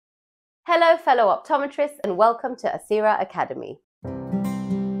Hello fellow optometrists and welcome to Asira Academy.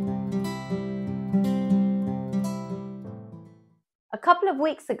 A couple of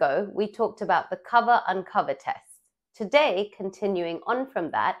weeks ago, we talked about the cover-uncover test. Today, continuing on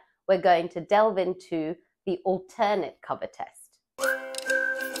from that, we're going to delve into the alternate cover test.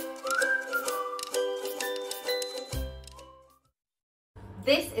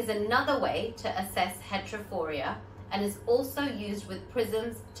 This is another way to assess heterophoria and is also used with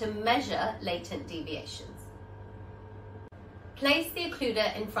prisms to measure latent deviations. Place the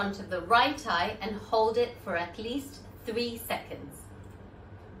occluder in front of the right eye and hold it for at least 3 seconds.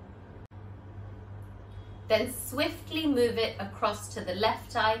 Then swiftly move it across to the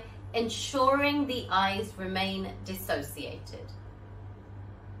left eye, ensuring the eyes remain dissociated.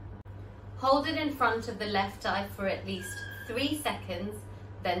 Hold it in front of the left eye for at least 3 seconds,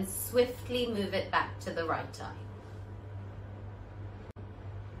 then swiftly move it back to the right eye.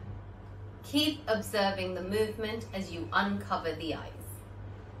 Keep observing the movement as you uncover the eyes.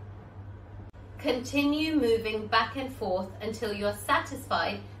 Continue moving back and forth until you are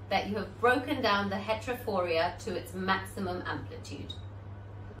satisfied that you have broken down the heterophoria to its maximum amplitude.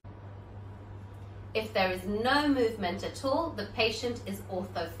 If there is no movement at all, the patient is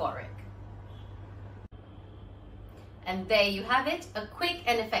orthophoric. And there you have it, a quick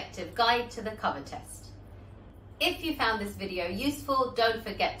and effective guide to the cover test. If you found this video useful, don't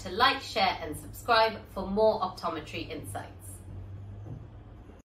forget to like, share and subscribe for more optometry insights.